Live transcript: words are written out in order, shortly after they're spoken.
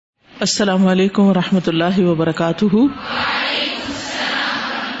السلام علیکم ورحمۃ اللہ وبرکاتہ۔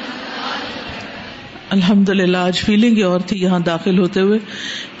 الحمدللہ آج فیلنگ یہ اور تھی یہاں داخل ہوتے ہوئے،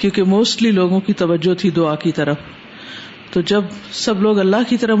 کیونکہ موسٹلی لوگوں کی توجہ تھی دعا کی طرف۔ تو جب سب لوگ اللہ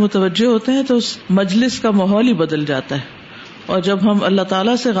کی طرف متوجہ ہوتے ہیں تو اس مجلس کا ماحول ہی بدل جاتا ہے، اور جب ہم اللہ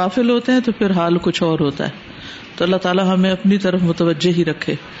تعالیٰ سے غافل ہوتے ہیں تو پھر حال کچھ اور ہوتا ہے۔ تو اللہ تعالیٰ ہمیں اپنی طرف متوجہ ہی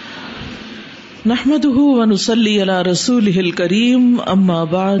رکھے۔ نحمده ونصلي على رسوله الكريم، اما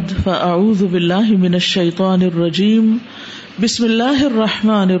بعد فاعوذ بالله من الشيطان الرجيم، بسم الله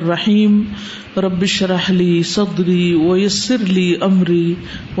الرحمن الرحيم، رب اشرح لي صدري ويسر لي امري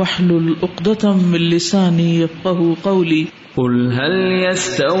واحلل عقدة من لساني يفقهوا قولي۔ قل هل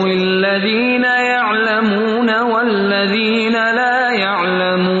يستوي الذين يعلمون والذين لا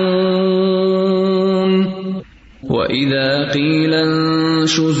يعلمون؟ وَإِذَا قِيلَ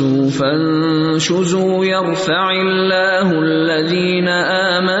انشُزُوا فَانشُزُوا يَرْفَعِ اللَّهُ الَّذِينَ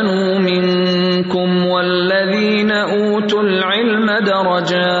آمَنُوا مِنكُمْ وَالَّذِينَ أُوتُوا الْعِلْمَ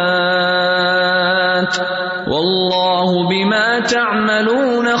دَرَجَاتٍ وَاللَّهُ بِمَا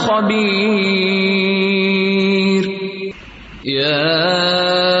تَعْمَلُونَ خَبِيرٌ۔ يَا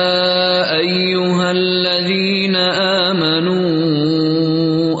أَيُّهَا الَّذِينَ آمَنُوا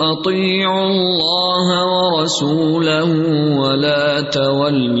أَطِيعُوا اللَّهَ وَرَسُولَهُ وَلَا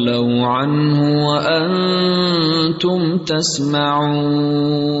تَوَلَّوْا عَنْهُ وَأَنْتُمْ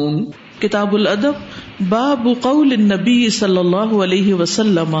تَسْمَعُونَ۔ کتاب الادب، باب قول النبی صلی اللہ علیہ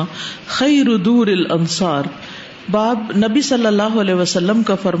وسلم خیر دور الانصار۔ باب نبی صلی اللہ علیہ وسلم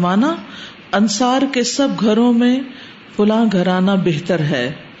کا فرمانا انصار کے سب گھروں میں فلاں گھرانہ بہتر ہے،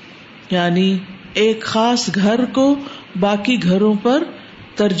 یعنی ایک خاص گھر کو باقی گھروں پر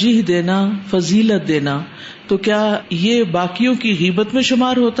ترجیح دینا، فضیلت دینا۔ تو کیا یہ باقیوں کی غیبت میں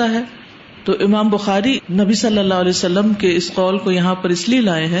شمار ہوتا ہے؟ تو امام بخاری نبی صلی اللہ علیہ وسلم کے اس قول کو یہاں پر اس لیے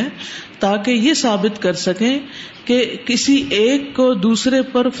لائے ہیں تاکہ یہ ثابت کر سکیں کہ کسی ایک کو دوسرے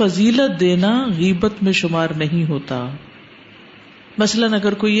پر فضیلت دینا غیبت میں شمار نہیں ہوتا۔ مثلاً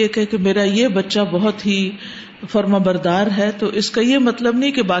اگر کوئی یہ کہے کہ میرا یہ بچہ بہت ہی فرما بردار ہے، تو اس کا یہ مطلب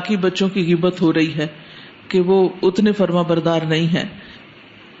نہیں کہ باقی بچوں کی غیبت ہو رہی ہے کہ وہ اتنے فرما بردار نہیں ہے۔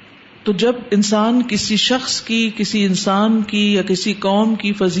 تو جب انسان کسی شخص کی، کسی انسان کی یا کسی قوم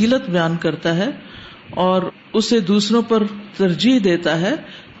کی فضیلت بیان کرتا ہے اور اسے دوسروں پر ترجیح دیتا ہے،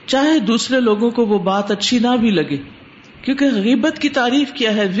 چاہے دوسرے لوگوں کو وہ بات اچھی نہ بھی لگے، کیونکہ غیبت کی تعریف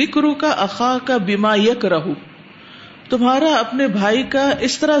کیا ہے؟ ذکر کا اخا کا بما یکرہ، تمہارا اپنے بھائی کا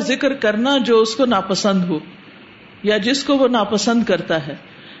اس طرح ذکر کرنا جو اس کو ناپسند ہو یا جس کو وہ ناپسند کرتا ہے۔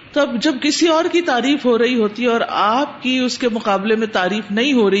 تب جب کسی اور کی تعریف ہو رہی ہوتی ہے اور آپ کی اس کے مقابلے میں تعریف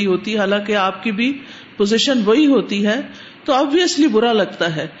نہیں ہو رہی ہوتی، حالانکہ آپ کی بھی پوزیشن وہی ہوتی ہے، تو obviously برا لگتا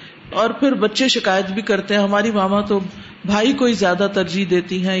ہے۔ اور پھر بچے شکایت بھی کرتے ہیں ہماری ماما تو بھائی کو ہی زیادہ ترجیح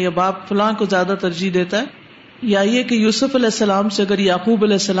دیتی ہیں، یا باپ فلاں کو زیادہ ترجیح دیتا ہے۔ یا یہ کہ یوسف علیہ السلام سے اگر یعقوب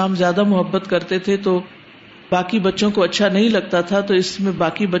علیہ السلام زیادہ محبت کرتے تھے تو باقی بچوں کو اچھا نہیں لگتا تھا، تو اس میں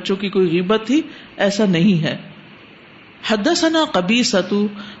باقی بچوں کی کوئی غیبت تھی؟ ایسا نہیں ہے۔ حدثنا قبیصۃ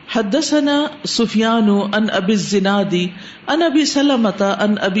حدثنا سفیان عن ابی الزناد عن ابی سلمۃ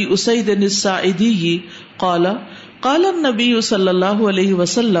عن ابی اسید الساعدی قال قال النبی صلی اللہ علیہ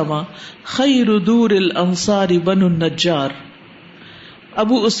وسلم خیر دور الانصار بنو النجار۔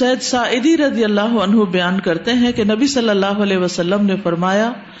 ابو اسید ساعدی رضی اللہ عنہ بیان کرتے ہیں کہ نبی صلی اللہ علیہ وسلم نے فرمایا،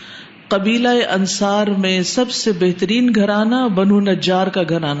 قبیلہ انصار میں سب سے بہترین گھرانہ بنو نجار کا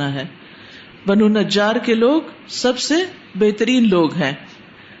گھرانہ ہے۔ بنو نجار کے لوگ سب سے بہترین لوگ ہیں۔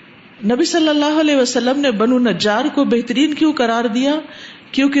 نبی صلی اللہ علیہ وسلم نے بنو نجار کو بہترین کیوں قرار دیا؟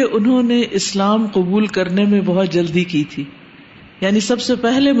 کیونکہ انہوں نے اسلام قبول کرنے میں بہت جلدی کی تھی، یعنی سب سے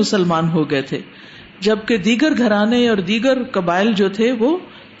پہلے مسلمان ہو گئے تھے، جبکہ دیگر گھرانے اور دیگر قبائل جو تھے وہ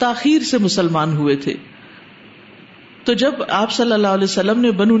تاخیر سے مسلمان ہوئے تھے۔ تو جب آپ صلی اللہ علیہ وسلم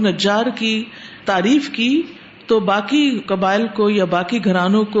نے بنو نجار کی تعریف کی تو باقی قبائل کو یا باقی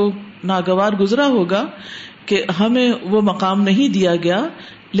گھرانوں کو ناگوار گزرا ہوگا کہ ہمیں وہ مقام نہیں دیا گیا،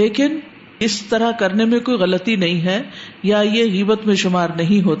 لیکن اس طرح کرنے میں کوئی غلطی نہیں ہے یا یہ غیبت میں شمار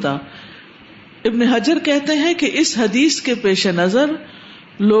نہیں ہوتا۔ ابن حجر کہتے ہیں کہ اس حدیث کے پیش نظر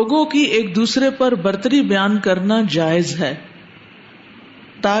لوگوں کی ایک دوسرے پر برتری بیان کرنا جائز ہے،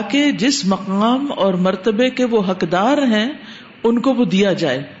 تاکہ جس مقام اور مرتبے کے وہ حقدار ہیں ان کو وہ دیا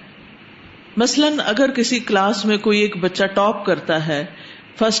جائے۔ مثلاً اگر کسی کلاس میں کوئی ایک بچہ ٹاپ کرتا ہے،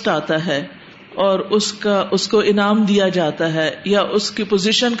 فرسٹ آتا ہے، اور اس کو انعام دیا جاتا ہے، یا اس کی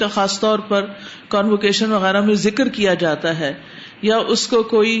پوزیشن کا خاص طور پر کانوکیشن وغیرہ میں ذکر کیا جاتا ہے، یا اس کو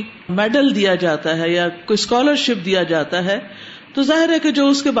کوئی میڈل دیا جاتا ہے یا کوئی اسکالرشپ دیا جاتا ہے، تو ظاہر ہے کہ جو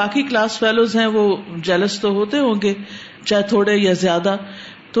اس کے باقی کلاس فیلوز ہیں وہ جیلس تو ہوتے ہوں گے، چاہے تھوڑے یا زیادہ،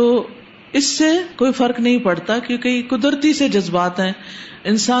 تو اس سے کوئی فرق نہیں پڑتا، کیونکہ یہ قدرتی سے جذبات ہیں.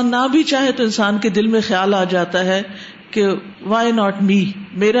 انسان نہ بھی چاہے تو انسان کے دل میں خیال آ جاتا ہے کہ وائی ناٹ می،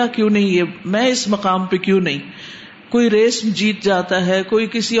 میرا کیوں نہیں، یہ میں اس مقام پہ کیوں نہیں. کوئی ریس جیت جاتا ہے، کوئی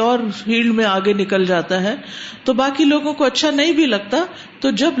کسی اور فیلڈ میں آگے نکل جاتا ہے تو باقی لوگوں کو اچھا نہیں بھی لگتا. تو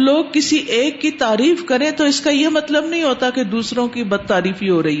جب لوگ کسی ایک کی تعریف کریں تو اس کا یہ مطلب نہیں ہوتا کہ دوسروں کی بد تعریفی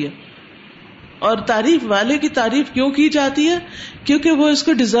ہو رہی ہے. اور تعریف والے کی تعریف کیوں کی جاتی ہے؟ کیونکہ وہ اس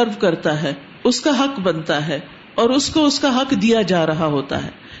کو ڈیزرو کرتا ہے، اس کا حق بنتا ہے اور اس کو اس کا حق دیا جا رہا ہوتا ہے.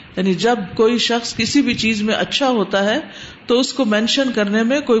 یعنی جب کوئی شخص کسی بھی چیز میں اچھا ہوتا ہے تو اس کو مینشن کرنے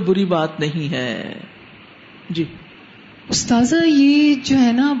میں کوئی بری بات نہیں ہے. جی استاذہ، یہ جو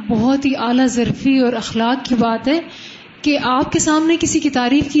ہے نا بہت ہی اعلیٰ ظرفی اور اخلاق کی بات ہے کہ آپ کے سامنے کسی کی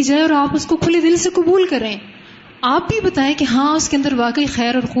تعریف کی جائے اور آپ اس کو کھلے دل سے قبول کریں. آپ بھی بتائیں کہ ہاں اس کے اندر واقعی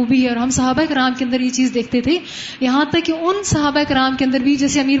خیر اور خوبی ہے، اور ہم صحابہ کرام کے اندر یہ چیز دیکھتے تھے، یہاں تک کہ ان صحابہ کرام کے اندر بھی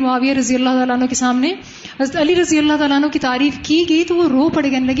جیسے امیر معاویہ رضی اللہ تعالیٰ عنہ کے سامنے حضرت علی رضی اللہ تعالیٰ عنہ کی تعریف کی گئی تو وہ رو پڑ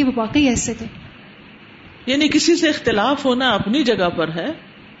گئے لگے وہ واقعی ایسے تھے. یعنی کسی سے اختلاف ہونا اپنی جگہ پر ہے،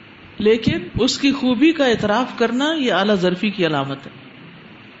 لیکن اس کی خوبی کا اعتراف کرنا یہ اعلیٰ ظرفی کی علامت ہے.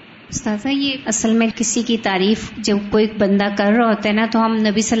 استاذہ، یہ اصل میں کسی کی تعریف جب کوئی بندہ کر رہا ہوتا ہے نا تو ہم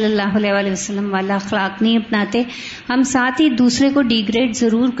نبی صلی اللہ علیہ وآلہ وسلم والا اخلاق نہیں اپناتے، ہم ساتھ ہی دوسرے کو ڈیگریڈ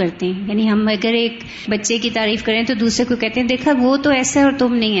ضرور کرتے ہیں. یعنی ہم اگر ایک بچے کی تعریف کریں تو دوسرے کو کہتے ہیں دیکھا وہ تو ایسا ہے اور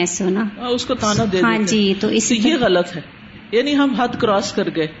تم نہیں ایسے ہو نا، اس کو تانا دے ہاں جی. تو اس یہ غلط ہے، یعنی ہم حد کراس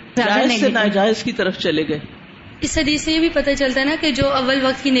کر گئے، جائز سے ناجائز کی طرف چلے گئے. اس حدیث سے یہ بھی پتہ چلتا ہے نا کہ جو اول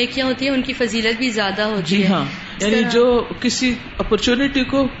وقت کی نیکیاں ہوتی ہیں ان کی فضیلت بھی زیادہ ہوتی ہے. جی ہاں، یعنی جو کسی اپرچونٹی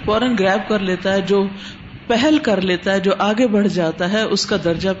کو فوراً گریب کر لیتا ہے، جو پہل کر لیتا ہے، جو آگے بڑھ جاتا ہے، اس کا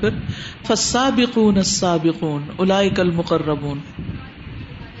درجہ پھر فالسابقون السابقون اولئک المقربون.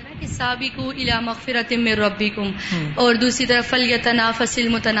 سابقوا الی مغفرۃ من ربکم، اور دوسری طرف فلیتنافس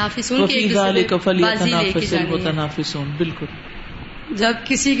المتنافسون، وفی ذلک فلیتنافس المتنافسون. بالکل. جب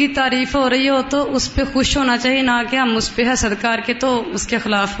کسی کی تعریف ہو رہی ہو تو اس پہ خوش ہونا چاہیے، نہ کہ ہم اس پہ حسد کر کے تو اس کے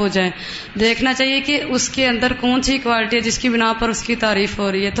خلاف ہو جائیں. دیکھنا چاہیے کہ اس کے اندر کون سی کوالٹی ہے جس کی بنا پر اس کی تعریف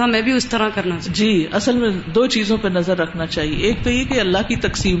ہو رہی ہے، تو ہمیں بھی اس طرح کرنا چاہیے. جی، اصل میں دو چیزوں پہ نظر رکھنا چاہیے. ایک تو یہ کہ اللہ کی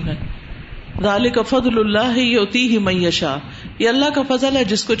تقسیم ہے، ذالک فضل اللہ یؤتیہ من یشاء، یہ اللہ کا فضل ہے،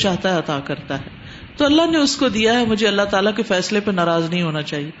 جس کو چاہتا ہے عطا کرتا ہے. تو اللہ نے اس کو دیا ہے، مجھے اللہ تعالیٰ کے فیصلے پہ ناراض نہیں ہونا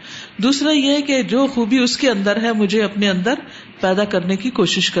چاہیے. دوسرا یہ ہے کہ جو خوبی اس کے اندر ہے مجھے اپنے اندر پیدا کرنے کی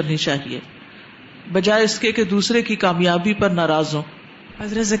کوشش کرنی چاہیے، بجائے اس کے کہ دوسرے کی کامیابی پر ناراض ہوں.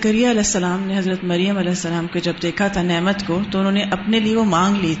 حضرت زکریا علیہ السلام نے حضرت مریم علیہ السلام کو جب دیکھا تھا نعمت کو تو انہوں نے اپنے لیے وہ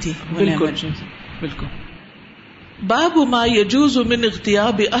مانگ لی تھی. بالکل بالکل. باب ما یجوز من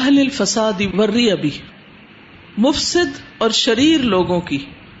اغتیاب اہل الفساد والریب، مفسد اور شریر لوگوں کی،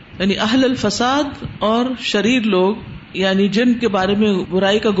 یعنی اہل الفساد اور شریر لوگ، یعنی جن کے بارے میں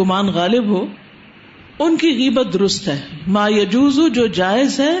برائی کا گمان غالب ہو، ان کی غیبت درست ہے. ما یجوز، جو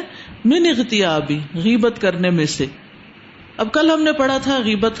جائز ہے، من اغتیابی، غیبت کرنے میں سے. اب کل ہم نے پڑھا تھا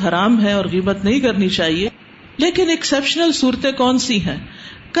غیبت حرام ہے اور غیبت نہیں کرنی چاہیے، لیکن ایکسیپشنل صورتیں کون سی ہیں؟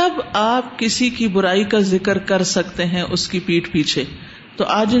 کب آپ کسی کی برائی کا ذکر کر سکتے ہیں اس کی پیٹھ پیچھے؟ تو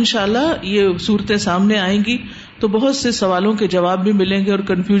آج انشاءاللہ یہ صورتیں سامنے آئیں گی تو بہت سے سوالوں کے جواب بھی ملیں گے اور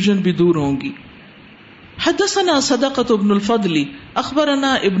کنفیوژن بھی دور ہوں گی. حدثنا صدقۃ بن الفضل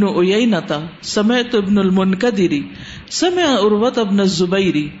اخبرنا ابن عیینۃ سمعت ابن المنکدر سمع عروۃ بن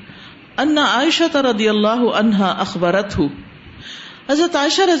الزبیر ان عائشہ رضی اللہ عنہا اخبرته، حضرت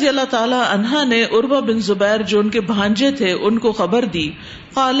عائشہ رضی اللہ تعالی عنہا نے عروہ بن زبیر جو ان کے بھانجے تھے ان کو خبر دی.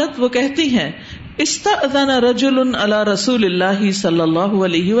 قالت، وہ کہتی ہیں، استأذن رجل علی رسول اللہ صلی اللہ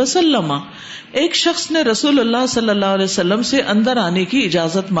علیہ وسلم، ایک شخص نے رسول اللہ صلی اللہ علیہ وسلم سے اندر آنے کی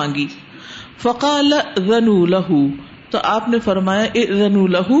اجازت مانگی. فقال اذنوا له، تو آپ نے فرمایا اذنوا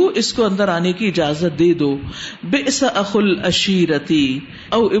له، اس کو اندر آنے کی اجازت دے دو. بئس اخو العشیرتی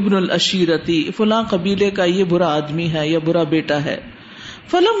او ابن العشیرتی، فلاں قبیلے کا یہ برا آدمی ہے یا برا بیٹا ہے.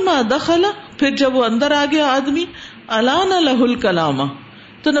 فلما دخل، پھر جب وہ اندر آ گیا آدمی، الان له الکلام،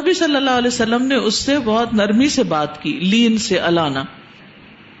 تو نبی صلی اللہ علیہ وسلم نے اس سے بہت نرمی سے بات کی، لین سے، الانا.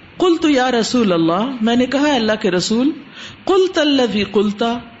 قلت یا رسول اللہ، میں نے کہا اللہ کے رسول. قلت الذی قلت،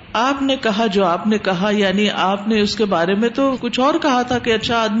 آپ نے کہا جو آپ نے کہا، یعنی آپ نے اس کے بارے میں تو کچھ اور کہا تھا کہ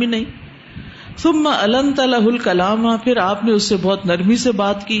اچھا آدمی نہیں. ثم النت له الکلام، پھر آپ نے اس سے بہت نرمی سے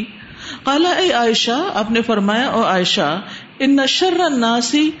بات کی. قال اے عائشہ، آپ نے فرمایا او عائشہ، ان شر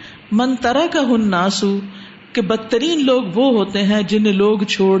الناس من ترکہ الناس، کہ بدترین لوگ وہ ہوتے ہیں جنہیں لوگ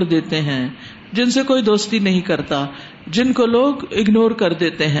چھوڑ دیتے ہیں، جن سے کوئی دوستی نہیں کرتا، جن کو لوگ اگنور کر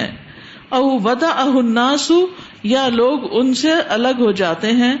دیتے ہیں. او ودعہ الناس، یا لوگ ان سے الگ ہو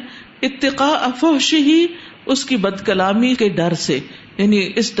جاتے ہیں، اتقاء فحشہ، اس کی بد کلامی کے ڈر سے، یعنی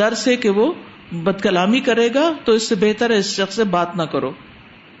اس ڈر سے کہ وہ بد کلامی کرے گا تو اس سے بہتر ہے اس شخص سے بات نہ کرو.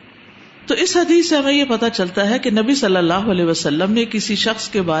 تو اس حدیث سے ہمیں یہ پتہ چلتا ہے کہ نبی صلی اللہ علیہ وسلم نے کسی شخص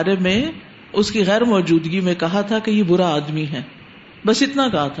کے بارے میں اس کی غیر موجودگی میں کہا تھا کہ یہ برا آدمی ہے. بس اتنا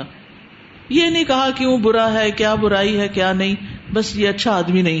کہا تھا. یہ نہیں کہا کیوں برا ہے, کیا برائی ہے, کیا نہیں, بس یہ اچھا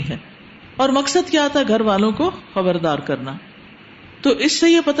آدمی نہیں ہے. اور مقصد کیا تھا؟ گھر والوں کو خبردار کرنا. تو اس سے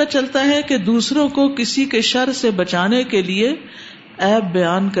یہ پتہ چلتا ہے کہ دوسروں کو کسی کے شر سے بچانے کے لیے عیب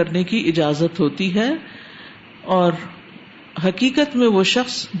بیان کرنے کی اجازت ہوتی ہے. اور حقیقت میں وہ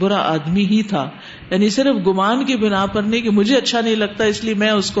شخص برا آدمی ہی تھا, یعنی صرف گمان کی بنا پر نہیں کہ مجھے اچھا نہیں لگتا اس لیے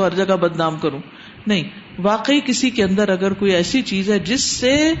میں اس کو ہر جگہ بدنام کروں. نہیں, واقعی کسی کے اندر اگر کوئی ایسی چیز ہے جس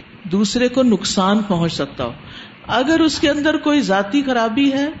سے دوسرے کو نقصان پہنچ سکتا ہو, اگر اس کے اندر کوئی ذاتی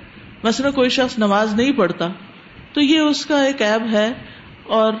خرابی ہے, مثلا کوئی شخص نماز نہیں پڑھتا تو یہ اس کا ایک عیب ہے,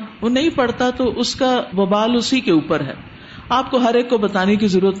 اور وہ نہیں پڑھتا تو اس کا وبال اسی کے اوپر ہے. آپ کو ہر ایک کو بتانے کی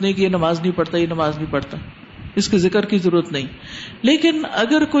ضرورت نہیں کہ یہ نماز نہیں پڑھتا, یہ نماز نہیں پڑھتا, اس کے ذکر کی ضرورت نہیں. لیکن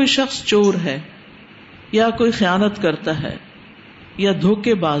اگر کوئی شخص چور ہے یا کوئی خیانت کرتا ہے یا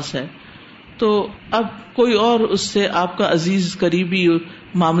دھوکے باز ہے, تو اب کوئی اور اس سے آپ کا عزیز قریبی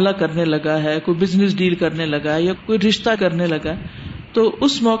معاملہ کرنے لگا ہے, کوئی بزنس ڈیل کرنے لگا ہے یا کوئی رشتہ کرنے لگا ہے, تو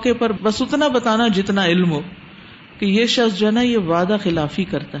اس موقع پر بس اتنا بتانا جتنا علم ہو کہ یہ شخص جو ہے نا یہ وعدہ خلافی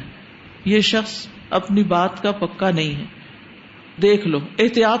کرتا ہے, یہ شخص اپنی بات کا پکا نہیں ہے, دیکھ لو,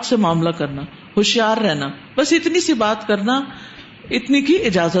 احتیاط سے معاملہ کرنا, ہوشیار رہنا, بس اتنی سی بات کرنا, اتنی کی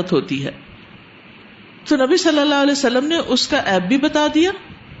اجازت ہوتی ہے. تو نبی صلی اللہ علیہ وسلم نے اس کا عیب بھی بتا دیا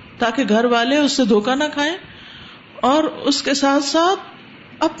تاکہ گھر والے اس سے دھوکہ نہ کھائیں, اور اس کے ساتھ ساتھ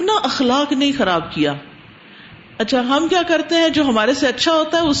اپنا اخلاق نہیں خراب کیا. اچھا, ہم کیا کرتے ہیں, جو ہمارے سے اچھا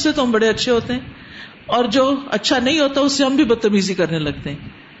ہوتا ہے اس سے تو ہم بڑے اچھے ہوتے ہیں, اور جو اچھا نہیں ہوتا اس سے ہم بھی بدتمیزی کرنے لگتے ہیں,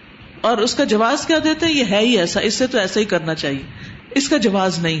 اور اس کا جواز کیا دیتے ہیں, یہ ہے ہی ایسا, اس سے تو ایسا ہی کرنا چاہیے. اس کا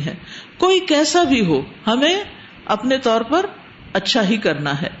جواز نہیں ہے. کوئی کیسا بھی ہو, ہمیں اپنے طور پر اچھا ہی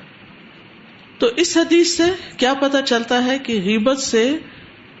کرنا ہے. تو اس حدیث سے کیا پتہ چلتا ہے کہ غیبت سے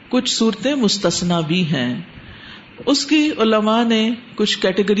کچھ صورتیں مستثنا بھی ہیں. اس کی علماء نے کچھ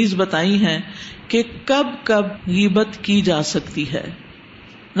کیٹیگریز بتائی ہیں کہ کب کب غیبت کی جا سکتی ہے.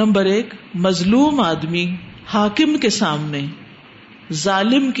 نمبر 1, مظلوم آدمی حاکم کے سامنے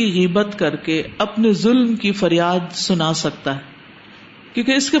ظالم کی غیبت کر کے اپنے ظلم کی فریاد سنا سکتا ہے,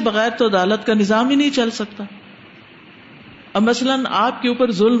 کیونکہ اس کے بغیر تو عدالت کا نظام ہی نہیں چل سکتا. اب مثلاً آپ کے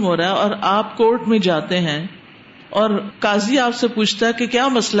اوپر ظلم ہو رہا ہے اور آپ کورٹ میں جاتے ہیں اور قاضی آپ سے پوچھتا ہے کہ کیا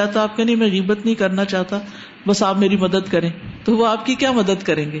مسئلہ تھا, آپ کہ نہیں میں غیبت نہیں کرنا چاہتا, بس آپ میری مدد کریں, تو وہ آپ کی کیا مدد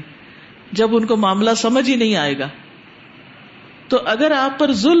کریں گے جب ان کو معاملہ سمجھ ہی نہیں آئے گا. تو اگر آپ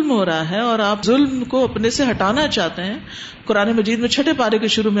پر ظلم ہو رہا ہے اور آپ ظلم کو اپنے سے ہٹانا چاہتے ہیں, قرآن مجید میں 6 پارے کے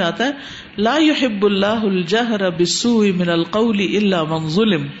شروع میں آتا ہے لا يحب اللہ الجہر بالسوء من القول الا من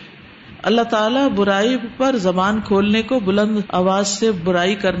ظلم. اللہ تعالیٰ برائی پر زبان کھولنے کو, بلند آواز سے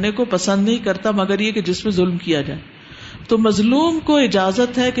برائی کرنے کو پسند نہیں کرتا مگر یہ کہ جس میں ظلم کیا جائے. تو مظلوم کو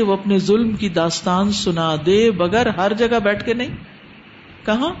اجازت ہے کہ وہ اپنے ظلم کی داستان سنا دے, بغیر ہر جگہ بیٹھ کے نہیں,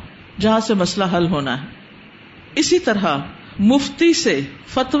 کہاں جہاں سے مسئلہ حل ہونا ہے. اسی طرح مفتی سے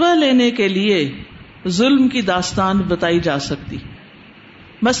فتویٰ لینے کے لیے ظلم کی داستان بتائی جا سکتی.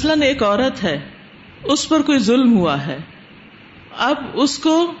 مثلاً ایک عورت ہے, اس پر کوئی ظلم ہوا ہے, اب اس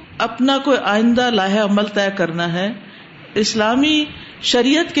کو اپنا کوئی آئندہ لاحہ عمل طے کرنا ہے. اسلامی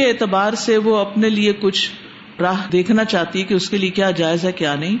شریعت کے اعتبار سے وہ اپنے لیے کچھ راہ دیکھنا چاہتی ہے کہ اس کے لیے کیا جائز ہے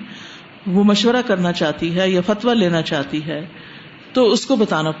کیا نہیں, وہ مشورہ کرنا چاہتی ہے یا فتویٰ لینا چاہتی ہے, تو اس کو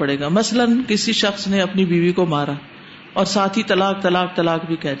بتانا پڑے گا. مثلاً کسی شخص نے اپنی بیوی کو مارا اور ساتھ ہی طلاق طلاق طلاق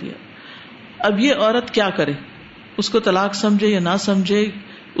بھی کہہ دیا. اب یہ عورت کیا کرے, اس کو طلاق سمجھے یا نہ سمجھے,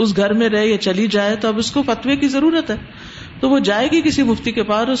 اس گھر میں رہے یا چلی جائے, تو اب اس کو فتوے کی ضرورت ہے. تو وہ جائے گی کسی مفتی کے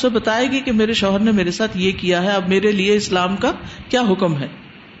پاس, اسے بتائے گی کہ میرے شوہر نے میرے ساتھ یہ کیا ہے, اب میرے لیے اسلام کا کیا حکم ہے.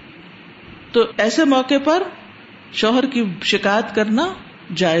 تو ایسے موقع پر شوہر کی شکایت کرنا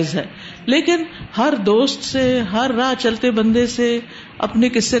جائز ہے. لیکن ہر دوست سے, ہر راہ چلتے بندے سے اپنے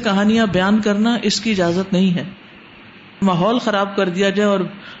قصے کہانیاں بیان کرنا, اس کی اجازت نہیں ہے. ماحول خراب کر دیا جائے اور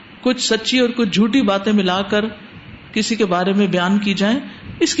کچھ سچی اور کچھ جھوٹی باتیں ملا کر کسی کے بارے میں بیان کی جائیں,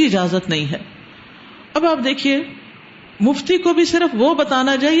 اس کی اجازت نہیں ہے. اب آپ دیکھیے, مفتی کو بھی صرف وہ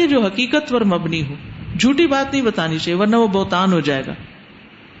بتانا چاہیے جو حقیقت پر مبنی ہو, جھوٹی بات نہیں بتانی چاہیے ورنہ وہ بہتان ہو جائے گا.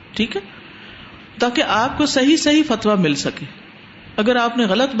 ٹھیک ہے, تاکہ آپ کو صحیح صحیح فتویٰ مل سکے. اگر آپ نے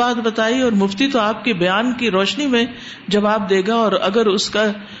غلط بات بتائی اور مفتی تو آپ کے بیان کی روشنی میں جواب دے گا, اور اگر اس کا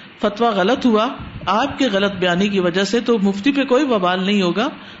فتویٰ غلط ہوا آپ کے غلط بیانی کی وجہ سے, تو مفتی پہ کوئی وبال نہیں ہوگا,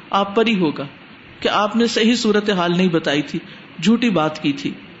 آپ پر ہی ہوگا کہ آپ نے صحیح صورتحال نہیں بتائی تھی, جھوٹی بات کی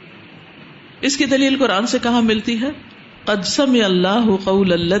تھی. اس کی دلیل قرآن سے کہاں ملتی ہے؟ قد سمع اللہ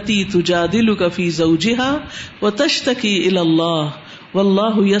قول التی تجادلک فی زوجہا وتشتکی الی اللہ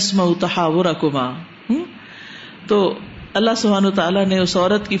واللہ یسمع تحاورکما. تو اللہ سبحانہ وتعالیٰ نے اس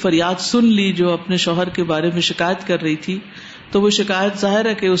عورت کی فریاد سن لی جو اپنے شوہر کے بارے میں شکایت کر رہی تھی. تو وہ شکایت ظاہر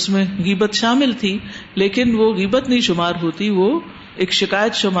ہے کہ اس میں غیبت شامل تھی، لیکن وہ غیبت نہیں شمار ہوتی، وہ ایک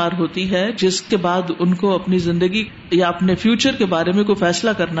شکایت شمار ہوتی ہے، جس کے بعد ان کو اپنی زندگی یا اپنے فیوچر کے بارے میں کوئی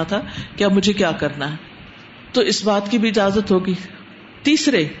فیصلہ کرنا تھا کہ اب مجھے کیا کرنا ہے. تو اس بات کی بھی اجازت ہوگی.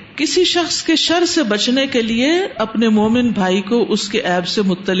 تیسرے، کسی شخص کے شر سے بچنے کے لیے اپنے مومن بھائی کو اس کے عیب سے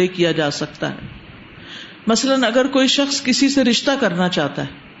مطلع کیا جا سکتا ہے. مثلاً اگر کوئی شخص کسی سے رشتہ کرنا چاہتا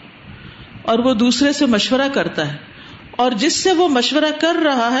ہے اور وہ دوسرے سے مشورہ کرتا ہے اور جس سے وہ مشورہ کر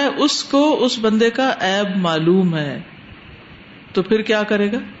رہا ہے اس کو اس بندے کا عیب معلوم ہے، تو پھر کیا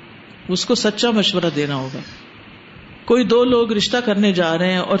کرے گا؟ اس کو سچا مشورہ دینا ہوگا. کوئی دو لوگ رشتہ کرنے جا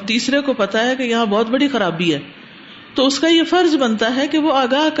رہے ہیں اور تیسرے کو پتا ہے کہ یہاں بہت بڑی خرابی ہے، تو اس کا یہ فرض بنتا ہے کہ وہ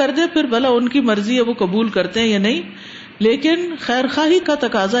آگاہ کر دے، پھر بھلا ان کی مرضی ہے وہ قبول کرتے ہیں یا نہیں. لیکن خیر خواہی کا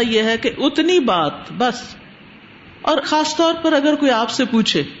تقاضا یہ ہے کہ اتنی بات بس. اور خاص طور پر اگر کوئی آپ سے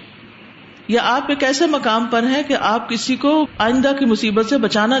پوچھے یا آپ ایک ایسے مقام پر ہیں کہ آپ کسی کو آئندہ کی مصیبت سے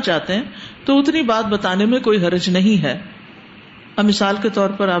بچانا چاہتے ہیں، تو اتنی بات بتانے میں کوئی حرج نہیں ہے. اب مثال کے طور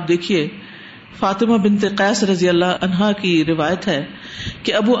پر آپ دیکھیے، فاطمہ بنت قیس رضی اللہ عنہا کی روایت ہے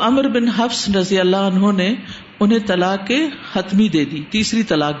کہ ابو عمرو بن حفص رضی اللہ عنہ نے انہیں طلاق کے حتمی دے دی، تیسری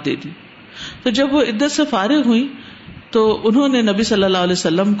طلاق دے دی. تو جب وہ عدت سے فارغ ہوئی تو انہوں نے نبی صلی اللہ علیہ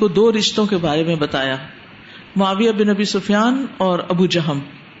وسلم کو دو رشتوں کے بارے میں بتایا، معاویہ بن ابی سفیان اور ابو جہم،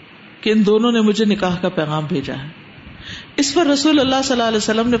 کہ ان دونوں نے مجھے نکاح کا پیغام بھیجا ہے. اس پر رسول اللہ صلی اللہ علیہ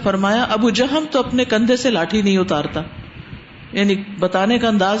وسلم نے فرمایا، ابو جہم تو اپنے کندھے سے لاٹھی نہیں اتارتا، یعنی بتانے کا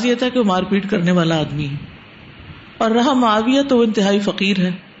انداز یہ تھا کہ وہ مار پیٹ کرنے والا آدمی ہے. اور رہا معاویہ تو وہ انتہائی فقیر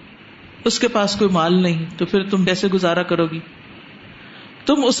ہے، اس کے پاس کوئی مال نہیں، تو پھر تم کیسے گزارا کرو گی؟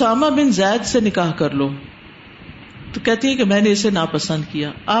 تم اسامہ بن زید سے نکاح کر لو. تو کہتی ہے کہ میں نے اسے ناپسند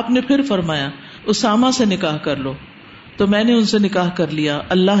کیا. آپ نے پھر فرمایا اسامہ سے نکاح کر لو. تو میں نے ان سے نکاح کر لیا،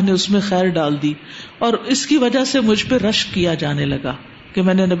 اللہ نے اس میں خیر ڈال دی، اور اس کی وجہ سے مجھ پہ رشک کیا جانے لگا کہ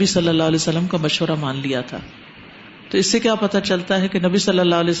میں نے نبی صلی اللہ علیہ وسلم کا مشورہ مان لیا تھا. تو اس سے کیا پتہ چلتا ہے کہ نبی صلی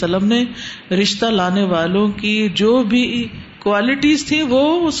اللہ علیہ وسلم نے رشتہ لانے والوں کی جو بھی کوالٹیز تھی وہ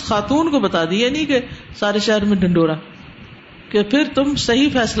اس خاتون کو بتا دی، یعنی کہ سارے شہر میں ڈنڈورا، کہ پھر تم صحیح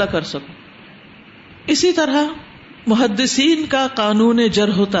فیصلہ کر سکو. اسی طرح محدثین کا قانون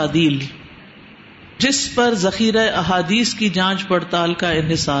جرح و تعدیل، جس پر ذخیرہ احادیث کی جانچ پڑتال کا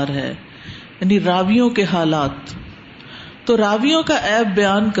انحصار ہے، یعنی راویوں کے حالات. تو راویوں کا عیب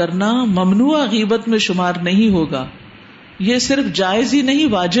بیان کرنا ممنوع غیبت میں شمار نہیں ہوگا، یہ صرف جائز ہی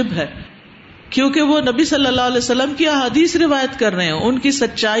نہیں واجب ہے، کیونکہ وہ نبی صلی اللہ علیہ وسلم کی احادیث روایت کر رہے ہیں، ان کی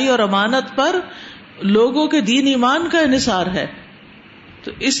سچائی اور امانت پر لوگوں کے دین ایمان کا انحصار ہے.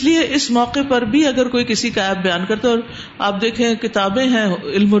 تو اس لیے اس موقع پر بھی اگر کوئی کسی کا عیب بیان کرتا ہے، اور آپ دیکھیں کتابیں ہیں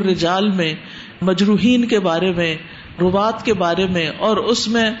علم الرجال میں، مجروحین کے بارے میں، روات کے بارے میں، اور اس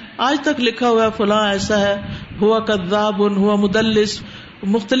میں آج تک لکھا ہوا ہے فلاں ایسا ہے، ہوا کذاب، ہوا مدلس،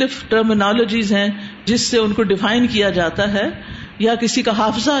 مختلف ٹرمینالوجیز ہیں جس سے ان کو ڈیفائن کیا جاتا ہے. یا کسی کا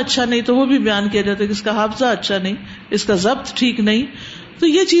حافظہ اچھا نہیں تو وہ بھی بیان کیا جاتا ہے کہ اس کا حافظہ اچھا نہیں، اس کا ضبط ٹھیک نہیں. تو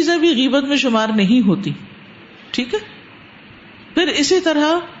یہ چیزیں بھی غیبت میں شمار نہیں ہوتی. ٹھیک ہے. پھر اسی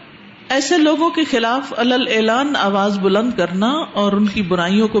طرح ایسے لوگوں کے خلاف علل اعلان آواز بلند کرنا اور ان کی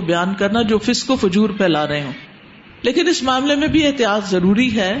برائیوں کو بیان کرنا جو فسق و فجور پھیلا رہے ہوں. لیکن اس معاملے میں بھی احتیاط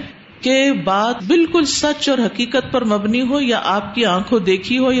ضروری ہے کہ بات بالکل سچ اور حقیقت پر مبنی ہو، یا آپ کی آنکھوں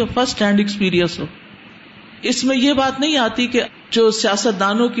دیکھی ہو، یا فرسٹ ہینڈ ایکسپیرینس ہو. اس میں یہ بات نہیں آتی کہ جو سیاست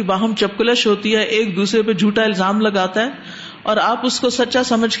دانوں کی باہم چپکلش ہوتی ہے، ایک دوسرے پہ جھوٹا الزام لگاتا ہے اور آپ اس کو سچا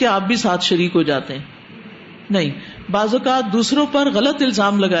سمجھ کے آپ بھی ساتھ شریک ہو جاتے ہیں. نہیں، بعض اوقات دوسروں پر غلط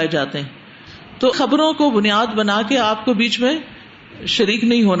الزام لگائے جاتے ہیں، تو خبروں کو بنیاد بنا کے آپ کو بیچ میں شریک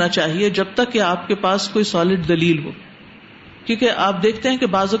نہیں ہونا چاہیے جب تک کہ آپ کے پاس کوئی سالڈ دلیل ہو. کیونکہ آپ دیکھتے ہیں کہ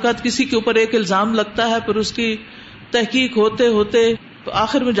بعض اوقات کسی کے اوپر ایک الزام لگتا ہے، پھر اس کی تحقیق ہوتے ہوتے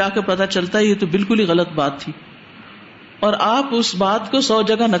آخر میں جا کے پتا چلتا ہے یہ تو بالکل ہی غلط بات تھی، اور آپ اس بات کو 100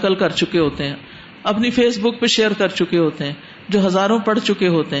 جگہ نقل کر چکے ہوتے ہیں، اپنی فیس بک پہ شیئر کر چکے ہوتے ہیں، جو ہزاروں پڑھ چکے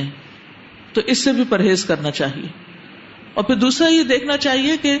ہوتے ہیں. تو اس سے بھی پرہیز کرنا چاہیے. اور پھر دوسرا یہ دیکھنا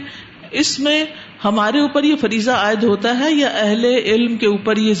چاہیے کہ اس میں ہمارے اوپر یہ فریضہ عائد ہوتا ہے یا اہل علم کے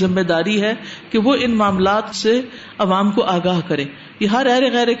اوپر یہ ذمہ داری ہے کہ وہ ان معاملات سے عوام کو آگاہ کرے. یہ ہر اہل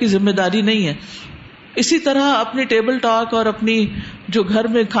غیرے کی ذمہ داری نہیں ہے. اسی طرح اپنی ٹیبل ٹاک اور اپنی جو گھر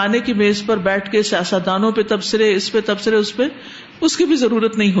میں کھانے کی میز پر بیٹھ کے سیاستدانوں پہ تبصرے، اس پہ تبصرے، اس پہ، اس کی بھی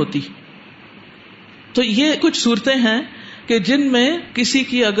ضرورت نہیں ہوتی. تو یہ کچھ صورتیں ہیں کہ جن میں کسی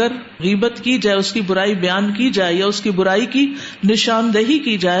کی اگر غیبت کی جائے، اس کی برائی بیان کی جائے یا اس کی برائی کی نشاندہی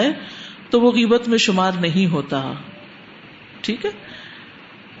کی جائے تو وہ غیبت میں شمار نہیں ہوتا. ٹھیک ہے.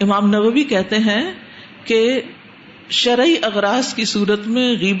 امام نووی کہتے ہیں کہ شرعی اغراض کی صورت میں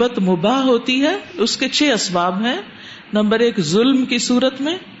غیبت مباح ہوتی ہے. اس کے 6 اسباب ہیں. نمبر 1 ظلم کی صورت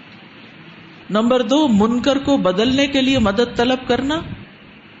میں. نمبر 2 منکر کو بدلنے کے لیے مدد طلب کرنا.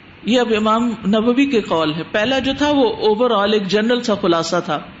 یہ اب امام نووی کے قول ہے. پہلا جو تھا وہ اوور آل ایک جنرل سا خلاصہ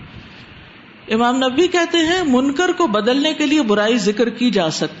تھا. امام نووی کہتے ہیں منکر کو بدلنے کے لیے برائی ذکر کی جا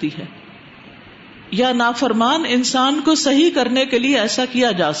سکتی ہے، یا نافرمان انسان کو صحیح کرنے کے لیے ایسا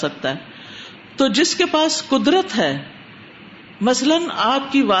کیا جا سکتا ہے. تو جس کے پاس قدرت ہے، مثلاً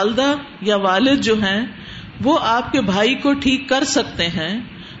آپ کی والدہ یا والد جو ہیں وہ آپ کے بھائی کو ٹھیک کر سکتے ہیں،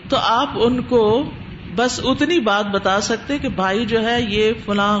 تو آپ ان کو بس اتنی بات بتا سکتے کہ بھائی جو ہے یہ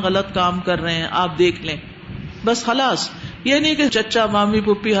فلاں غلط کام کر رہے ہیں، آپ دیکھ لیں. بس خلاص. یہ نہیں کہ چچا مامی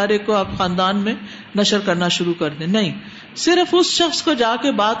پھپھی ہر ایک کو آپ خاندان میں نشر کرنا شروع کر دیں. نہیں، صرف اس شخص کو جا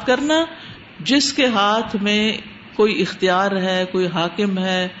کے بات کرنا جس کے ہاتھ میں کوئی اختیار ہے، کوئی حاکم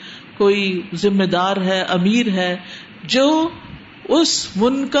ہے، کوئی ذمہ دار ہے، امیر ہے، جو اس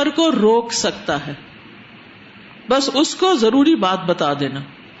منکر کو روک سکتا ہے. بس اس کو ضروری بات بتا دینا.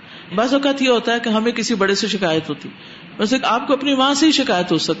 بعض اوقات یہ ہوتا ہے کہ ہمیں کسی بڑے سے شکایت ہوتی، ویسے آپ کو اپنی ماں سے ہی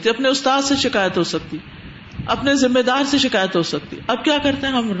شکایت ہو سکتی، اپنے استاد سے شکایت ہو سکتی، اپنے ذمہ دار سے شکایت ہو سکتی. اب کیا کرتے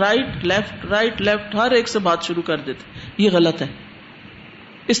ہیں ہم؟ رائٹ لیفٹ ہر ایک سے بات شروع کر دیتے. یہ غلط ہے.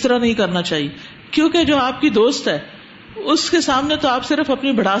 اس طرح نہیں کرنا چاہیے، کیونکہ جو آپ کی دوست ہے اس کے سامنے تو آپ صرف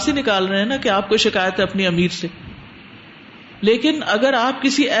اپنی بھڑاسی نکال رہے ہیں نا کہ آپ کو شکایت ہے اپنی امیر سے. لیکن اگر آپ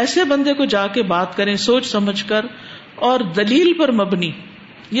کسی ایسے بندے کو جا کے بات کریں سوچ سمجھ کر اور دلیل پر مبنی،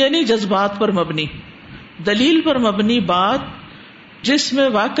 یعنی جذبات پر مبنی، دلیل پر مبنی بات جس میں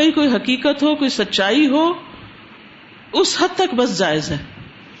واقعی کوئی حقیقت ہو، کوئی سچائی ہو، اس حد تک بس جائز ہے.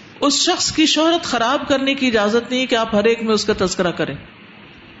 اس شخص کی شہرت خراب کرنے کی اجازت نہیں کہ آپ ہر ایک میں اس کا تذکرہ کریں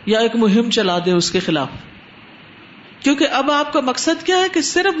یا ایک مہم چلا دیں اس کے خلاف. کیونکہ اب آپ کا مقصد کیا ہے کہ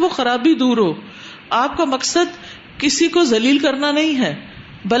صرف وہ خرابی دور ہو. آپ کا مقصد کسی کو ذلیل کرنا نہیں ہے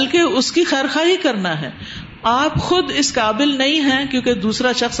بلکہ اس کی خیرخواہی کرنا ہے. آپ خود اس قابل نہیں ہیں کیونکہ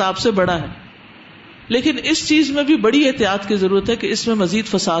دوسرا شخص آپ سے بڑا ہے، لیکن اس چیز میں بھی بڑی احتیاط کی ضرورت ہے کہ اس میں مزید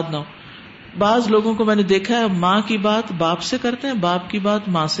فساد نہ ہو. بعض لوگوں کو میں نے دیکھا ہے ماں کی بات باپ سے کرتے ہیں، باپ کی بات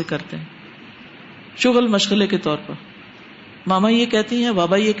ماں سے کرتے ہیں، شغل مشغلے کے طور پر. ماما یہ کہتی ہیں،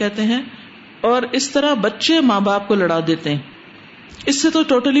 بابا یہ کہتے ہیں، اور اس طرح بچے ماں باپ کو لڑا دیتے ہیں. اس سے تو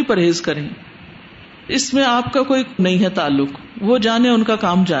ٹوٹلی پرہیز کریں. اس میں آپ کا کوئی نہیں ہے تعلق، وہ جانے ان کا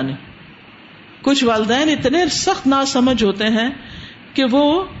کام جانے. کچھ والدین اتنے سخت ناسمجھ ہوتے ہیں کہ وہ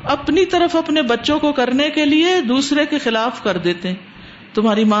اپنی طرف اپنے بچوں کو کرنے کے لیے دوسرے کے خلاف کر دیتے ہیں.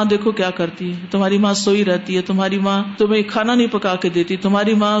 تمہاری ماں دیکھو کیا کرتی ہے، تمہاری ماں سوئی رہتی ہے، تمہاری ماں تمہیں کھانا نہیں پکا کے دیتی،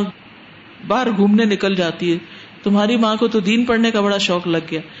 تمہاری ماں باہر گھومنے نکل جاتی ہے، تمہاری ماں کو تو دین پڑھنے کا بڑا شوق لگ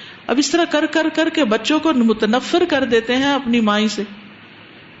گیا. اب اس طرح کر کر کر کے بچوں کو متنفر کر دیتے ہیں اپنی ماں سے.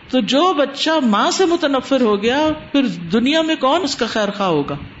 تو جو بچہ ماں سے متنفر ہو گیا پھر دنیا میں کون اس کا خیر خواہ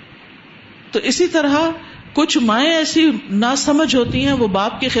ہوگا. تو اسی طرح کچھ مائیں ایسی ناسمجھ ہوتی ہیں، وہ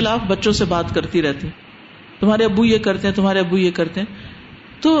باپ کے خلاف بچوں سے بات کرتی رہتی ہیں، تمہارے ابو یہ کرتے ہیں، تمہارے ابو یہ کرتے ہیں.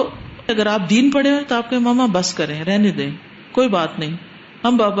 تو اگر آپ دین پڑھے ہوئے تو آپ کے ماما بس کریں، رہنے دیں، کوئی بات نہیں،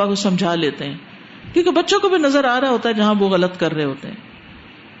 ہم بابا کو سمجھا لیتے ہیں. کیونکہ بچوں کو بھی نظر آ رہا ہوتا ہے جہاں وہ غلط کر رہے ہوتے ہیں.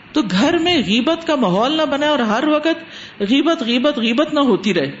 تو گھر میں غیبت کا ماحول نہ بنے اور ہر وقت غیبت غیبت غیبت نہ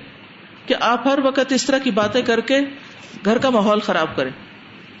ہوتی رہے کہ آپ ہر وقت اس طرح کی باتیں کر کے گھر کا ماحول خراب کریں.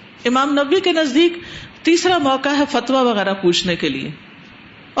 امام نووی کے نزدیک تیسرا موقع ہے فتویٰ وغیرہ پوچھنے کے لیے،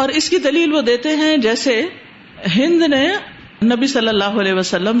 اور اس کی دلیل وہ دیتے ہیں جیسے ہند نے نبی صلی اللہ علیہ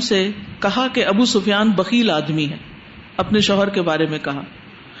وسلم سے کہا کہ ابو سفیان بخیل آدمی ہے، اپنے شوہر کے بارے میں کہا،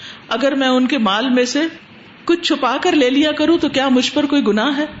 اگر میں ان کے مال میں سے کچھ چھپا کر لے لیا کروں تو کیا مجھ پر کوئی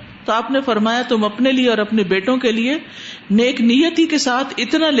گناہ ہے؟ تو آپ نے فرمایا تم اپنے لیے اور اپنے بیٹوں کے لیے نیک نیتی کے ساتھ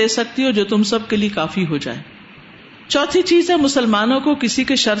اتنا لے سکتی ہو جو تم سب کے لیے کافی ہو جائے. چوتھی چیز ہے مسلمانوں کو کسی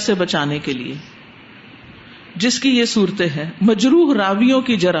کے شر سے بچانے کے لیے، جس کی یہ صورتیں ہیں. مجروح راویوں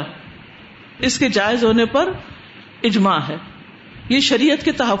کی جرح، اس کے جائز ہونے پر اجماع ہے. یہ شریعت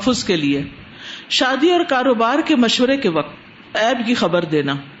کے تحفظ کے لیے. شادی اور کاروبار کے مشورے کے وقت عیب کی خبر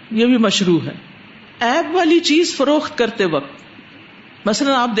دینا یہ بھی مشروع ہے. عیب والی چیز فروخت کرتے وقت،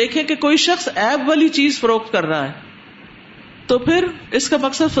 مثلا آپ دیکھیں کہ کوئی شخص عیب والی چیز فروخت کر رہا ہے تو پھر اس کا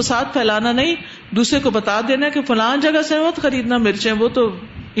مقصد فساد پھیلانا نہیں، دوسرے کو بتا دینا کہ فلان جگہ سے مت خریدنا مرچیں، وہ تو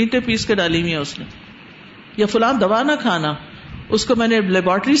اینٹیں پیس کے ڈالی ہوئی ہیں اس نے، یا فلان دوا نہ کھانا، اس کو میں نے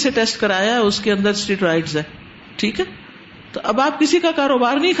لیبارٹری سے ٹیسٹ کرایا، اس کے اندر اسٹیرائڈز ہے. ٹھیک ہے، تو اب آپ کسی کا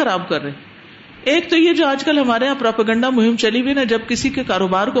کاروبار نہیں خراب کر رہے، ایک تو یہ جو آج کل ہمارے یہاں پروپیگنڈا مہم چلی ہوئی نا، جب کسی کے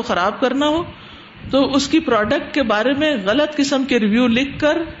کاروبار کو خراب کرنا ہو تو اس کی پروڈکٹ کے بارے میں غلط قسم کے ریویو لکھ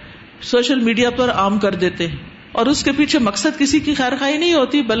کر سوشل میڈیا پر عام کر دیتے ہیں، اور اس کے پیچھے مقصد کسی کی خیر خواہی نہیں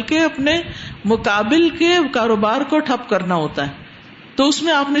ہوتی بلکہ اپنے مقابل کے کاروبار کو ٹھپ کرنا ہوتا ہے، تو اس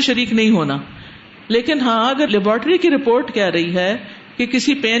میں آپ نے شریک نہیں ہونا. لیکن ہاں اگر لیبارٹری کی رپورٹ کہہ رہی ہے کہ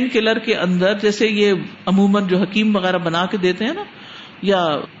کسی پین کلر کے اندر، جیسے یہ عموماً جو حکیم وغیرہ بنا کے دیتے ہیں نا، یا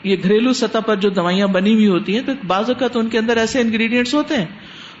یہ گھریلو سطح پر جو دوائیاں بنی ہوئی ہوتی ہیں، تو بعض اوقات ان کے اندر ایسے انگریڈینٹس ہوتے ہیں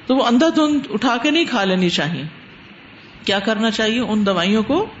تو وہ اندھا دھند اٹھا کے نہیں کھا لینی چاہیے. کیا کرنا چاہیے؟ ان دوائیوں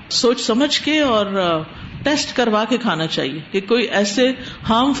کو سوچ سمجھ کے اور ٹیسٹ کروا کے کھانا چاہیے کہ کوئی ایسے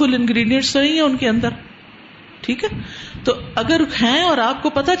ہارمفل انگریڈینٹس تو نہیں ہیں ان کے اندر. ٹھیک ہے، تو اگر ہیں اور آپ کو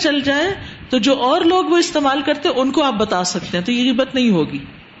پتہ چل جائے تو جو اور لوگ وہ استعمال کرتے ہیں ان کو آپ بتا سکتے ہیں، تو یہ غیبت نہیں ہوگی.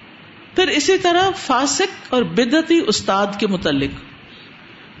 پھر اسی طرح فاسق اور بدعتی استاد کے متعلق،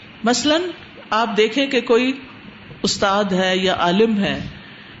 مثلا آپ دیکھیں کہ کوئی استاد ہے یا عالم ہے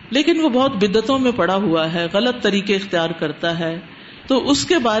لیکن وہ بہت بدعتوں میں پڑا ہوا ہے، غلط طریقے اختیار کرتا ہے، تو اس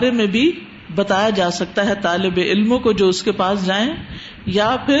کے بارے میں بھی بتایا جا سکتا ہے طالب علموں کو جو اس کے پاس جائیں،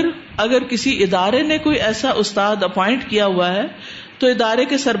 یا پھر اگر کسی ادارے نے کوئی ایسا استاد اپوائنٹ کیا ہوا ہے تو ادارے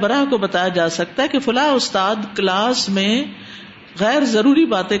کے سربراہ کو بتایا جا سکتا ہے کہ فلاں استاد کلاس میں غیر ضروری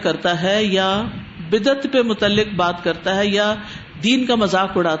باتیں کرتا ہے، یا بدعت پہ متعلق بات کرتا ہے، یا دین کا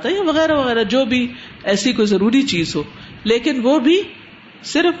مذاق اڑاتا ہے، یا وغیرہ وغیرہ، جو بھی ایسی کوئی ضروری چیز ہو، لیکن وہ بھی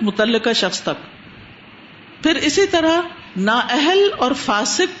صرف متعلقہ شخص تک. پھر اسی طرح نااہل اور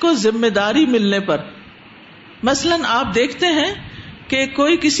فاسق کو ذمہ داری ملنے پر، مثلا آپ دیکھتے ہیں کہ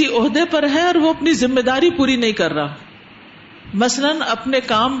کوئی کسی عہدے پر ہے اور وہ اپنی ذمہ داری پوری نہیں کر رہا، مثلا اپنے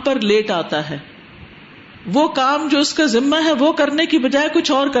کام پر لیٹ آتا ہے، وہ کام جو اس کا ذمہ ہے وہ کرنے کی بجائے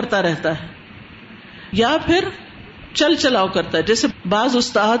کچھ اور کرتا رہتا ہے، یا پھر چل چلاؤ کرتا ہے. جیسے بعض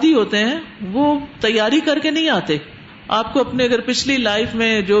استاد ہی ہوتے ہیں وہ تیاری کر کے نہیں آتے. آپ کو اپنے اگر پچھلی لائف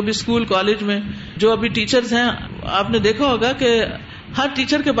میں جو بھی اسکول کالج میں جو ابھی ٹیچرز ہیں، آپ نے دیکھا ہوگا کہ ہر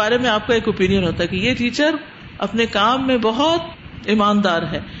ٹیچر کے بارے میں آپ کا ایک اوپینین ہوتا ہے کہ یہ ٹیچر اپنے کام میں بہت ایماندار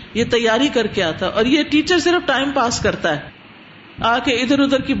ہے، یہ تیاری کر کے آتا ہے، اور یہ ٹیچر صرف ٹائم پاس کرتا ہے، آ کے ادھر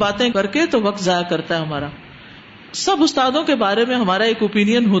ادھر کی باتیں کر کے تو وقت ضائع کرتا ہے ہمارا. سب استادوں کے بارے میں ہمارا ایک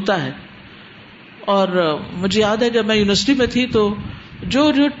اوپینین ہوتا ہے. اور مجھے یاد ہے جب میں یونیورسٹی میں تھی تو جو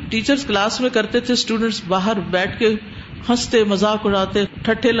ٹیچرز کلاس میں کرتے تھے، اسٹوڈینٹس باہر بیٹھ کے ہنستے، مذاق اڑاتے،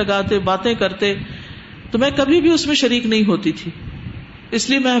 ٹھٹھے لگاتے، باتیں کرتے، تو میں کبھی بھی اس میں شریک نہیں ہوتی تھی. اس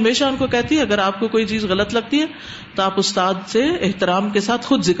لیے میں ہمیشہ ان کو کہتی اگر آپ کو کوئی چیز غلط لگتی ہے تو آپ استاد سے احترام کے ساتھ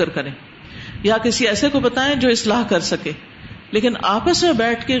خود ذکر کریں، یا کسی ایسے کو بتائیں جو اصلاح کر سکے. لیکن آپس میں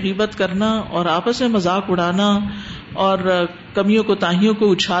بیٹھ کے غیبت کرنا اور آپس میں مذاق اڑانا اور کمیوں کو تاہیوں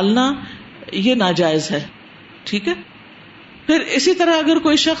کو اچھالنا یہ ناجائز ہے. ٹھیک ہے. پھر اسی طرح اگر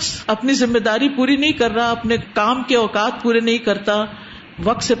کوئی شخص اپنی ذمہ داری پوری نہیں کر رہا، اپنے کام کے اوقات پورے نہیں کرتا،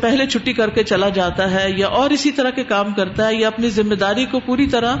 وقت سے پہلے چھٹی کر کے چلا جاتا ہے، یا اور اسی طرح کے کام کرتا ہے، یا اپنی ذمہ داری کو پوری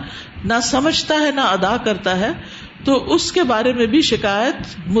طرح نہ سمجھتا ہے نہ ادا کرتا ہے، تو اس کے بارے میں بھی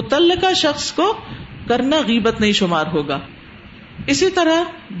شکایت متعلقہ شخص کو کرنا غیبت نہیں شمار ہوگا. اسی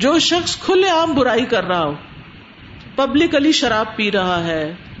طرح جو شخص کھلے عام برائی کر رہا ہو، پبلکلی شراب پی رہا ہے،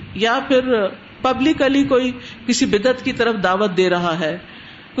 یا پھر پبلکلی کوئی کسی بدعت کی طرف دعوت دے رہا ہے،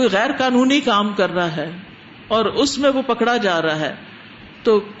 کوئی غیر قانونی کام کر رہا ہے اور اس میں وہ پکڑا جا رہا ہے،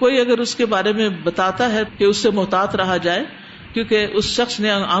 تو کوئی اگر اس کے بارے میں بتاتا ہے کہ اس سے محتاط رہا جائے کیونکہ اس شخص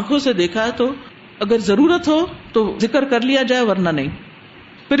نے آنکھوں سے دیکھا ہے، تو اگر ضرورت ہو تو ذکر کر لیا جائے ورنہ نہیں.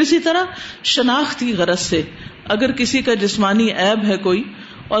 پھر اسی طرح شناختی غرض سے اگر کسی کا جسمانی عیب ہے کوئی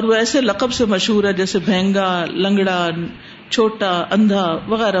اور وہ ایسے لقب سے مشہور ہے جیسے بھینگا، لنگڑا، چھوٹا، اندھا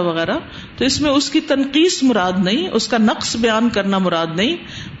وغیرہ وغیرہ، تو اس میں اس کی تنقیص مراد نہیں، اس کا نقص بیان کرنا مراد نہیں،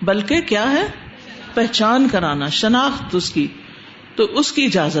 بلکہ کیا ہے؟ پہچان کرانا، شناخت اس کی، تو اس کی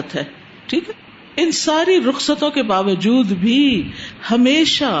اجازت ہے. ٹھیک ہے. ان ساری رخصتوں کے باوجود بھی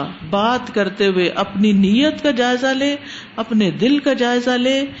ہمیشہ بات کرتے ہوئے اپنی نیت کا جائزہ لے، اپنے دل کا جائزہ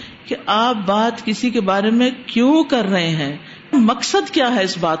لے کہ آپ بات کسی کے بارے میں کیوں کر رہے ہیں، مقصد کیا ہے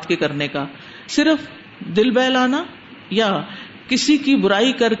اس بات کے کرنے کا. صرف دل بہلانا یا کسی کی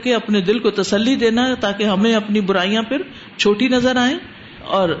برائی کر کے اپنے دل کو تسلی دینا تاکہ ہمیں اپنی برائیاں پھر چھوٹی نظر آئیں،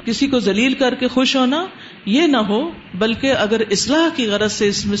 اور کسی کو ذلیل کر کے خوش ہونا، یہ نہ ہو، بلکہ اگر اصلاح کی غرض سے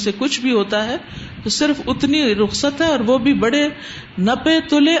اس میں سے کچھ بھی ہوتا ہے تو صرف اتنی رخصت ہے، اور وہ بھی بڑے نپے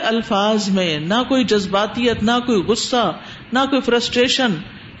تلے الفاظ میں، نہ کوئی جذباتیت، نہ کوئی غصہ، نہ کوئی فرسٹریشن،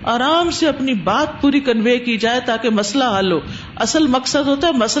 آرام سے اپنی بات پوری کنوے کی جائے تاکہ مسئلہ حل ہو. اصل مقصد ہوتا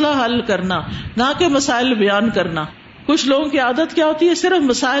ہے مسئلہ حل کرنا، نہ کہ مسائل بیان کرنا. کچھ لوگوں کی عادت کیا ہوتی ہے؟ صرف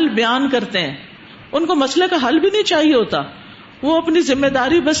مسائل بیان کرتے ہیں، ان کو مسئلے کا حل بھی نہیں چاہیے ہوتا، وہ اپنی ذمہ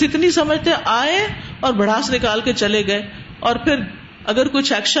داری بس اتنی سمجھتے آئے اور بڑھاس نکال کے چلے گئے، اور پھر اگر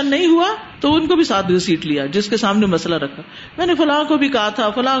کچھ ایکشن نہیں ہوا تو ان کو بھی ساتھ گھسیٹ لیا جس کے سامنے مسئلہ رکھا. میں نے فلاں کو بھی کہا تھا،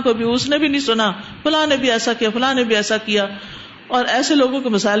 فلاں کو بھی، اس نے بھی نہیں سنا، فلاں نے بھی ایسا کیا، فلاں نے بھی ایسا کیا. اور ایسے لوگوں کے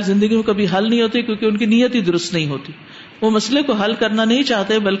مسائل زندگی میں کبھی حل نہیں ہوتے کیونکہ ان کی نیت ہی درست نہیں ہوتی. وہ مسئلے کو حل کرنا نہیں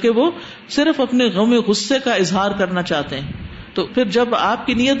چاہتے بلکہ وہ صرف اپنے غم غصے کا اظہار کرنا چاہتے ہیں. تو پھر جب آپ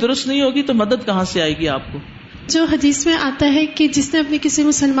کی نیت درست نہیں ہوگی تو مدد کہاں سے آئے گی آپ کو؟ جو حدیث میں آتا ہے کہ جس نے اپنے کسی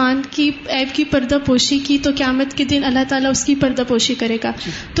مسلمان کی عیب کی پردہ پوشی کی تو قیامت کے دن اللہ تعالیٰ اس کی پردہ پوشی کرے گا.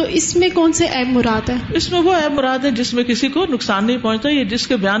 تو اس میں کون سے عیب مراد ہے؟ اس میں وہ عیب مراد ہے جس میں کسی کو نقصان نہیں پہنچتا یا جس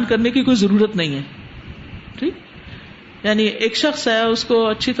کے بیان کرنے کی کوئی ضرورت نہیں ہے. ٹھیک، یعنی ایک شخص ہے اس کو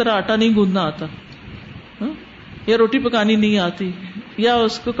اچھی طرح آٹا نہیں گوندنا آتا، یا روٹی پکانی نہیں آتی، یا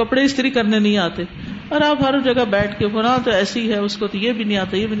اس کو کپڑے استری کرنے نہیں آتے، اور آپ ہر جگہ بیٹھ کے فلاں تو ایسی ہے، اس کو تو یہ بھی نہیں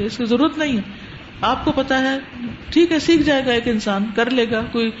آتا، یہ بھی نہیں، اس کی ضرورت نہیں ہے. آپ کو پتا ہے، ٹھیک ہے، سیکھ جائے گا، ایک انسان کر لے گا.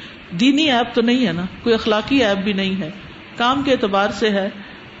 کوئی دینی ایپ تو نہیں ہے نا، کوئی اخلاقی ایپ بھی نہیں ہے، کام کے اعتبار سے ہے.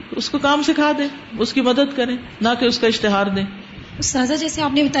 اس کو کام سکھا دیں، اس کی مدد کریں، نہ کہ اس کا اشتہار دیں. استاذہ جیسے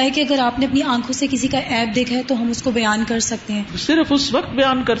آپ نے بتایا کہ اگر آپ نے اپنی آنکھوں سے کسی کا عیب دیکھا ہے تو ہم اس کو بیان کر سکتے ہیں. صرف اس وقت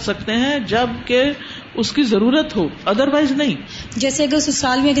بیان کر سکتے ہیں جب کہ اس کی ضرورت ہو، ادروائز نہیں. جیسے اگر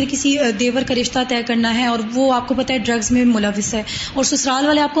سسرال میں اگر کسی دیور کا رشتہ طے کرنا ہے اور وہ آپ کو پتا ہے ڈرگز میں ملوث ہے اور سسرال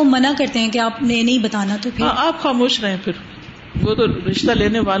والے آپ کو منع کرتے ہیں کہ آپ نے نہیں بتانا، تو پھر آپ خاموش رہیں. پھر وہ تو رشتہ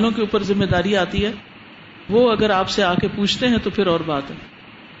لینے والوں کے اوپر ذمہ داری آتی ہے، وہ اگر آپ سے آ کے پوچھتے ہیں تو پھر اور بات ہے.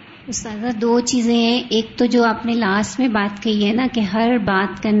 استاذہ دو چیزیں ہیں، ایک تو جو آپ نے لاسٹ میں بات کہی ہے نا کہ ہر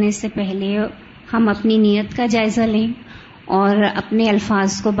بات کرنے سے پہلے ہم اپنی نیت کا جائزہ لیں اور اپنے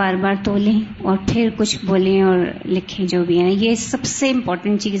الفاظ کو بار بار تولیں اور پھر کچھ بولیں اور لکھیں جو بھی ہیں. یہ سب سے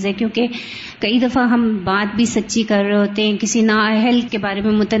امپورٹنٹ چیز ہے کیونکہ کئی دفعہ ہم بات بھی سچی کر رہے ہوتے ہیں، کسی نااہل کے بارے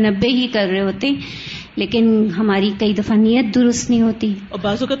میں متنبع ہی کر رہے ہوتے ہیں، لیکن ہماری کئی دفعہ نیت درست نہیں ہوتی اور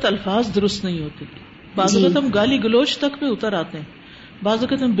بعض اوقات الفاظ درست نہیں ہوتے. بعض اوقات ہم گالی گلوچ تک پہ اتر آتے ہیں، بعض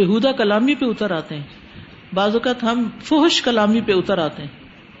اوقات ہم بےہودہ کلامی پہ اتر آتے ہیں، بعض اوقات ہم فحش کلامی پہ اتر آتے ہیں.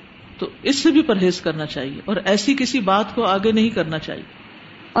 تو اس سے بھی پرہیز کرنا چاہیے اور ایسی کسی بات کو آگے نہیں کرنا چاہیے.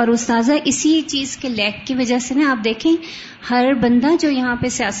 اور استاذہ اسی چیز کے لیک کی وجہ سے نا آپ دیکھیں ہر بندہ جو یہاں پہ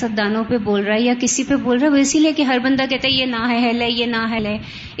سیاست دانوں پہ بول رہا ہے یا کسی پہ بول رہا ہے وہ اسی لیے کہ ہر بندہ کہتا ہے یہ نااہل ہے، یہ نااہل ہے،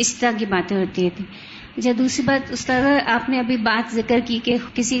 اس طرح کی باتیں ہوتی تھیں. اچھا دوسری بات استاذہ آپ نے ابھی بات ذکر کی کہ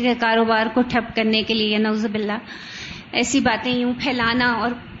کسی کے کاروبار کو ٹھپ کرنے کے لیے نعوذ باللہ ایسی باتیں یوں پھیلانا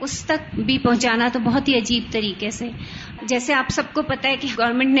اور اس تک بھی پہنچانا تو بہت ہی عجیب طریقے سے. جیسے آپ سب کو پتہ ہے کہ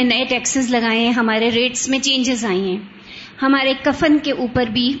گورنمنٹ نے نئے ٹیکسز لگائے ہیں، ہمارے ریٹس میں چینجز آئی ہیں، ہمارے کفن کے اوپر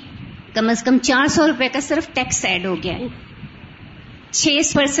بھی کم از کم 400 روپے کا صرف ٹیکس ایڈ ہو گیا ہے.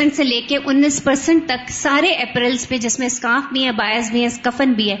 6% سے لے کے 19% تک سارے اپریلز پہ، جس میں اسکارف بھی ہے، بایاز بھی ہے،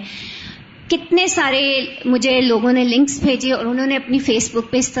 کفن بھی ہے. کتنے سارے مجھے لوگوں نے لنکس بھیجے اور انہوں نے اپنی فیس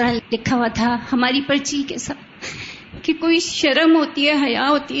بک پہ اس طرح لکھا ہوا تھا ہماری پرچی کے ساتھ کہ کوئی شرم ہوتی ہے، حیا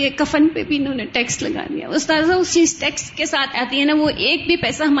ہوتی ہے، کفن پہ بھی انہوں نے ٹیکس لگا دیا. استاذہ اس چیز ٹیکس کے ساتھ آتی ہے نا، وہ ایک بھی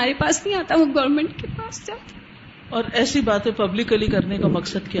پیسہ ہمارے پاس نہیں آتا، وہ گورنمنٹ کے پاس جاتا. اور ایسی باتیں پبلکلی کرنے کا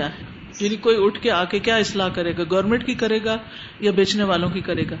مقصد کیا ہے؟ یعنی کوئی اٹھ کے آ کے کیا اصلاح کرے گا؟ گورنمنٹ کی کرے گا یا بیچنے والوں کی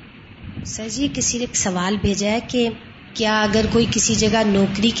کرے گا؟ سر جی کسی نے ایک سوال بھیجا ہے کہ کیا اگر کوئی کسی جگہ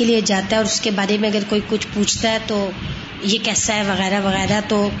نوکری کے لیے جاتا ہے اور اس کے بارے میں اگر کوئی کچھ پوچھتا ہے تو یہ کیسا ہے وغیرہ وغیرہ،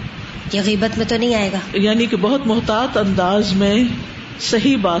 تو یہ غیبت میں تو نہیں آئے گا؟ یعنی کہ بہت محتاط انداز میں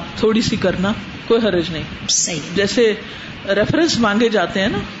صحیح بات تھوڑی سی کرنا کوئی حرج نہیں. صحیح. جیسے ریفرنس مانگے جاتے ہیں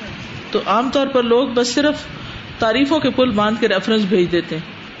نا، تو عام طور پر لوگ بس صرف تعریفوں کے پل باندھ کے ریفرنس بھیج دیتے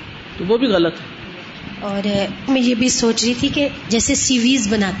ہیں، تو وہ بھی غلط ہے. اور میں یہ بھی سوچ رہی تھی کہ جیسے سی ویز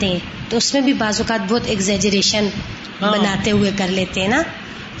بناتے ہیں تو اس میں بھی بعض اوقات بہت ایگزیجریشن بناتے ہوئے کر لیتے ہیں نا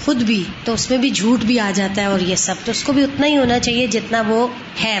خود بھی، تو اس میں بھی جھوٹ بھی آ جاتا ہے اور یہ سب، تو اس کو بھی اتنا ہی ہونا چاہیے جتنا وہ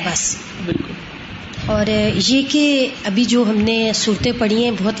ہے بس. بالکل. اور یہ کہ ابھی جو ہم نے صورتیں پڑھی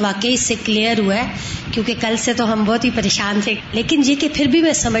ہیں بہت واقعی اس سے کلیئر ہوا ہے، کیونکہ کل سے تو ہم بہت ہی پریشان تھے، لیکن یہ کہ پھر بھی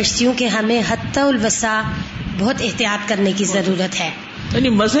میں سمجھتی ہوں کہ ہمیں حتی الوسع بہت احتیاط کرنے کی ضرورت ہے. یعنی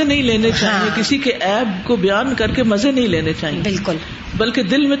مزے نہیں لینے چاہیے، کسی کے عیب کو بیان کر کے مزے نہیں لینے چاہیے. بالکل. بلکہ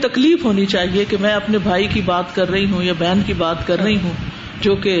دل میں تکلیف ہونی چاہیے کہ میں اپنے بھائی کی بات کر رہی ہوں یا بہن کی بات کر رہی ہوں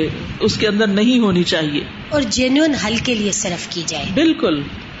جو کہ اس کے اندر نہیں ہونی چاہیے، اور جینوئن حل کے لیے صرف کی جائے. بالکل.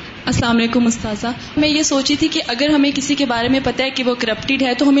 السلام علیکم استاذہ. میں یہ سوچی تھی کہ اگر ہمیں کسی کے بارے میں پتہ ہے کہ وہ کرپٹڈ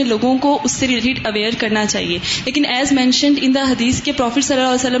ہے تو ہمیں لوگوں کو اس سے ریلیٹڈ اویئر کرنا چاہیے, لیکن ایز مینشنڈ ان دا حدیث کے پروفٹ صلی اللہ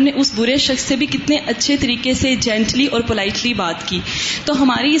علیہ وسلم نے اس برے شخص سے بھی کتنے اچھے طریقے سے جینٹلی اور پولائٹلی بات کی. تو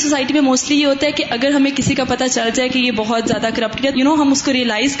ہماری سوسائٹی میں موسٹلی یہ ہوتا ہے کہ اگر ہمیں کسی کا پتہ چل جائے کہ یہ بہت زیادہ کرپٹڈ ہے, ہم اس کو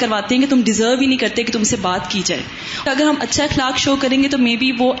ریئلائز کرواتے ہیں کہ تم ڈیزرو ہی نہیں کرتے کہ تم سے بات کی جائے. اگر ہم اچھا اخلاق شو کریں گے تو مے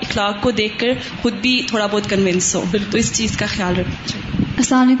بی وہ اخلاق کو دیکھ کر خود بھی تھوڑا بہت کنونس ہو. تو اس چیز کا خیال رکھنا چاہیے.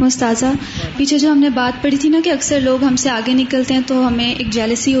 السلام علیکم استاذہ. پیچھے جو ہم نے بات پڑھی تھی نا کہ اکثر لوگ ہم سے آگے نکلتے ہیں تو ہمیں ایک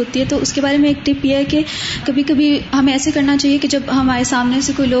جیلسی ہوتی ہے, تو اس کے بارے میں ایک ٹپ یہ ہے کہ کبھی کبھی ہمیں ایسے کرنا چاہیے کہ جب ہمارے سامنے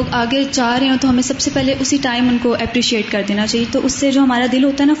سے کوئی لوگ آگے جا رہے ہوں تو ہمیں سب سے پہلے اسی ٹائم ان کو اپریشیٹ کر دینا چاہیے. تو اس سے جو ہمارا دل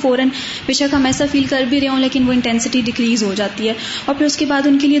ہوتا ہے نا فوراً, بے شک ہم ایسا فیل کر بھی رہے ہوں لیکن وہ انٹینسٹی ڈکریز ہو جاتی ہے, اور پھر اس کے بعد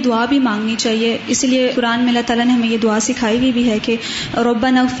ان کے لیے دعا بھی مانگنی چاہیے. اس لیے قرآن میں اللہ تعالیٰ نے ہمیں یہ دعا سکھائی ہوئی بھی ہے کہ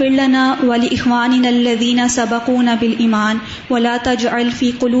ربنا اغفر لنا ولاخواننا الذین سبقونا بالایمان ولا تجعل فی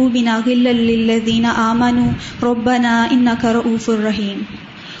قلوبنا غلا للذین آمنوا ربنا انک رؤوف رحیم.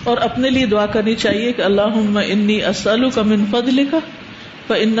 اور اپنے لیے دعا کرنی چاہیے کہ اللہم انی اسألک من فضلک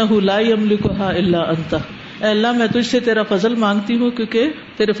فإنہ لا یملکها الا انت. اے اللہ میں تجھ سے تیرا فضل مانگتی ہوں کیونکہ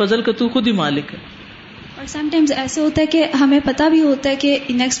تیرے فضل کا تو خود ہی مالک ہے. اور سم ٹائمز ایسے ہوتا ہے کہ ہمیں پتہ بھی ہوتا ہے کہ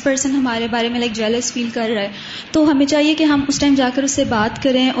نیکسٹ پرسن ہمارے بارے میں جیلس فیل کر رہا ہے, تو ہمیں چاہیے کہ ہم اس ٹائم جا کر اس سے بات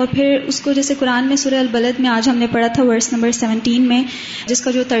کریں اور پھر اس کو, جیسے قرآن میں سورہ البلد میں آج ہم نے پڑھا تھا ورس نمبر 17 میں, جس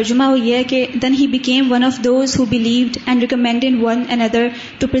کا جو ترجمہ وہ یہ ہے کہ then he became one of those who believed and recommended one another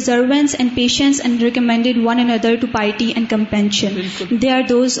to perseverance and patience and recommended one another to piety and compassion. They are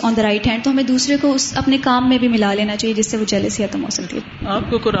those on the right hand. تو ہمیں دوسرے کو اس اپنے کام میں بھی ملا لینا چاہیے جس سے وہ جیلسی ختم ہو سکتی ہے. آپ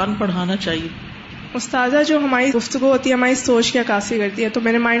کو قرآن پڑھانا چاہیے. استاذہ جو ہماری گفتگو ہوتی ہے ہماری سوچ کی عکاسی کرتی ہے, تو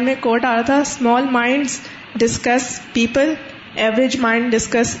میرے مائنڈ میں کوٹ آ رہا تھا, small minds discuss people, average mind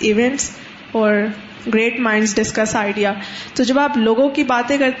discuss events, اور گریٹ مائنڈس ڈسکس آئیڈیا. تو جب آپ لوگوں کی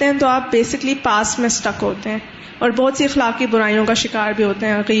باتیں کرتے ہیں تو آپ بیسکلی پاسٹ میں اسٹک ہوتے ہیں اور بہت سی اخلاقی برائیوں کا شکار بھی ہوتے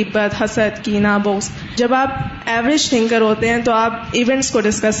ہیں, غیبت, حسد, کینہ, بغض. جب آپ ایوریج تھنکر ہوتے ہیں تو آپ ایونٹس کو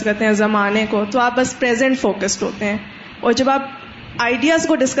ڈسکس کرتے ہیں, زمانے کو, تو آپ بس پریزنٹ فوکسڈ ہوتے ہیں. اور جب آپ آئیڈیاز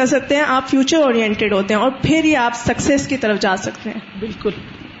کو ڈسکس کرتے ہیں آپ فیوچر اورینٹیڈ ہوتے ہیں, اور پھر ہی آپ سکسیس کی طرف جا سکتے ہیں. بالکل.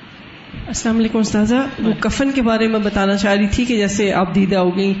 السلام علیکم استاذہ. وہ کفن کے بارے میں بتانا چاہ رہی تھی کہ جیسے آپ دیدہ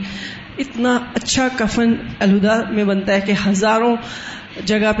ہو گئی, اتنا اچھا کفن الہدا میں بنتا ہے کہ ہزاروں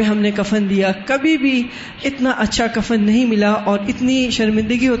جگہ پہ ہم نے کفن دیا, کبھی بھی اتنا اچھا کفن نہیں ملا, اور اتنی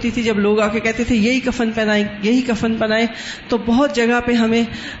شرمندگی ہوتی تھی جب لوگ آ کے کہتے تھے یہی کفن پہنائیں یہی کفن پہنائیں. تو بہت جگہ پہ ہمیں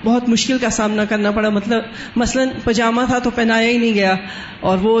بہت مشکل کا سامنا کرنا پڑا. مثلا پجامہ تھا تو پہنایا ہی نہیں گیا,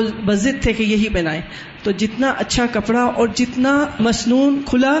 اور وہ بضد تھے کہ یہی پہنائیں. تو جتنا اچھا کپڑا اور جتنا مسنون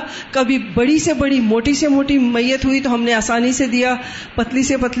کھلا, کبھی بڑی سے بڑی موٹی سے موٹی میت ہوئی تو ہم نے آسانی سے دیا, پتلی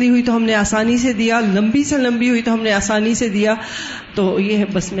سے پتلی ہوئی تو ہم نے آسانی سے دیا, لمبی سے لمبی ہوئی تو ہم نے آسانی سے دیا. تو یہ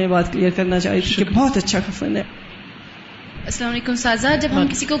بس میں بات کلیئر کرنا چاہ رہی تھی کہ بہت اچھا کفن ہے. السلام علیکم سازا. جب ہم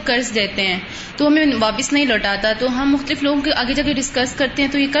کسی کو قرض دیتے ہیں تو ہمیں واپس نہیں لوٹاتا, تو ہم مختلف لوگوں کے آگے جا کے ڈسکس کرتے ہیں,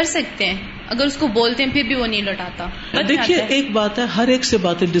 تو یہ کر سکتے ہیں اگر اس کو بولتے ہیں پھر بھی وہ نہیں لوٹاتا. دیکھیے ایک بات ہے, ہر ایک سے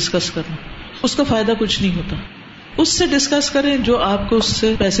باتیں ڈسکس کرنا, اس کا فائدہ کچھ نہیں ہوتا. اس سے ڈسکس کریں جو آپ کو اس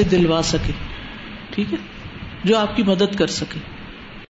سے پیسے دلوا سکے, ٹھیک ہے, جو آپ کی مدد کر سکے.